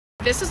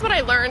This is what I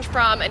learned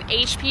from an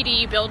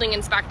HPD building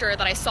inspector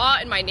that I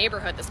saw in my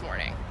neighborhood this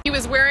morning. He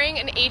was wearing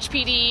an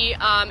HPD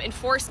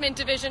Enforcement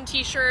Division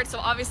t-shirt, so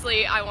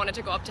obviously I wanted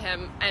to go up to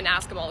him and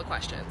ask him all the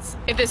questions.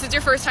 If this is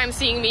your first time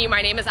seeing me,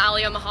 my name is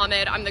Alia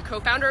Mohammed. I'm the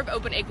co-founder of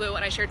Open Igloo,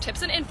 and I share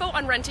tips and info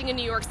on renting in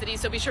New York City,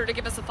 so be sure to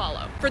give us a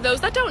follow. For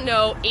those that don't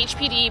know,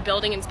 HPD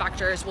building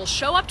inspectors will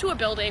show up to a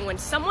building when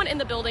someone in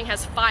the building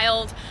has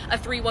filed a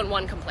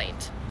 311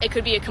 complaint. It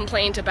could be a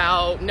complaint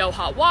about no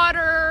hot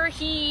water,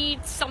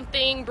 heat,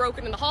 something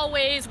broken in the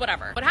hallways,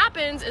 whatever. What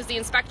happens is the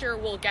inspector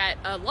will get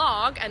a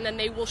log and then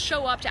they will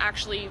show up to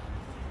actually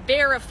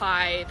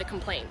verify the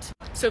complaint.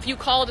 So if you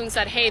called and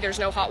said, hey, there's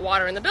no hot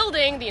water in the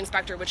building, the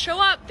inspector would show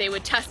up, they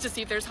would test to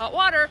see if there's hot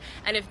water,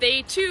 and if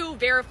they too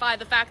verify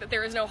the fact that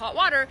there is no hot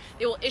water,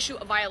 they will issue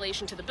a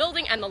violation to the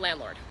building and the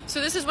landlord. So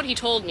this is what he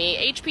told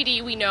me.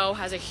 HPD, we know,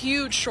 has a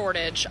huge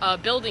shortage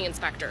of building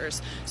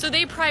inspectors, so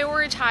they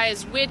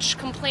prioritize which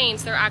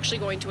complaints they're actually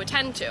going to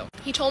attend to.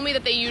 He told me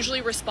that they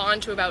usually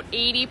respond to about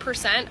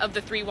 80% of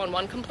the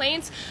 311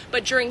 complaints,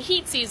 but during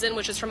heat season,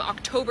 which is from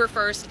October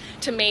 1st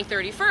to May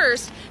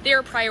 31st, they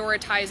are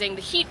prioritizing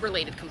the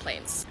heat-related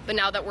complaints. But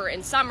now that we're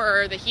in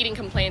summer, the heating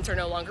complaints are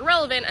no longer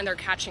relevant and they're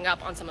catching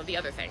up on some of the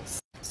other things.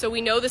 So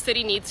we know the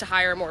city needs to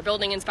hire more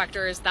building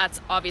inspectors.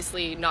 That's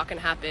obviously not going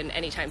to happen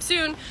anytime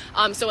soon.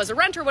 So as a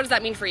renter, what does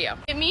that mean for you?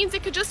 It means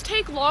it could just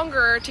take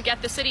longer to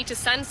get the city to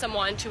send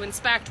someone to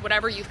inspect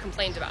whatever you've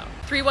complained about.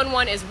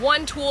 311 is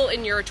one tool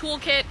in your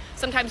toolkit.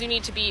 Sometimes you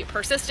need to be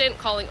persistent,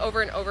 calling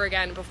over and over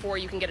again before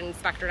you can get an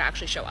inspector to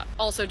actually show up.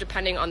 Also,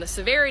 depending on the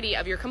severity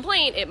of your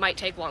complaint, it might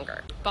take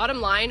longer.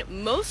 Bottom line,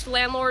 most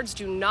landlords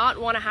do not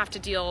want to have to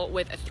deal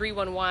with a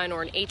 311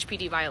 or an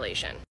HPD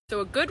violation. So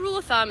a good rule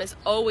of thumb is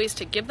always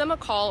to give them a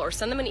call or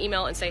send them an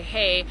email and say,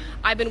 hey,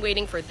 I've been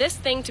waiting for this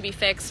thing to be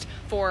fixed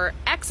for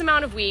X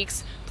amount of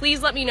weeks.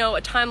 Please let me know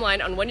a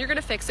timeline on when you're going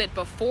to fix it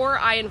before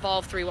I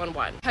involve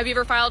 311. Have you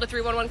ever filed a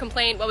 311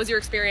 complaint? What was your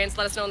experience?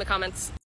 Let us know in the comments.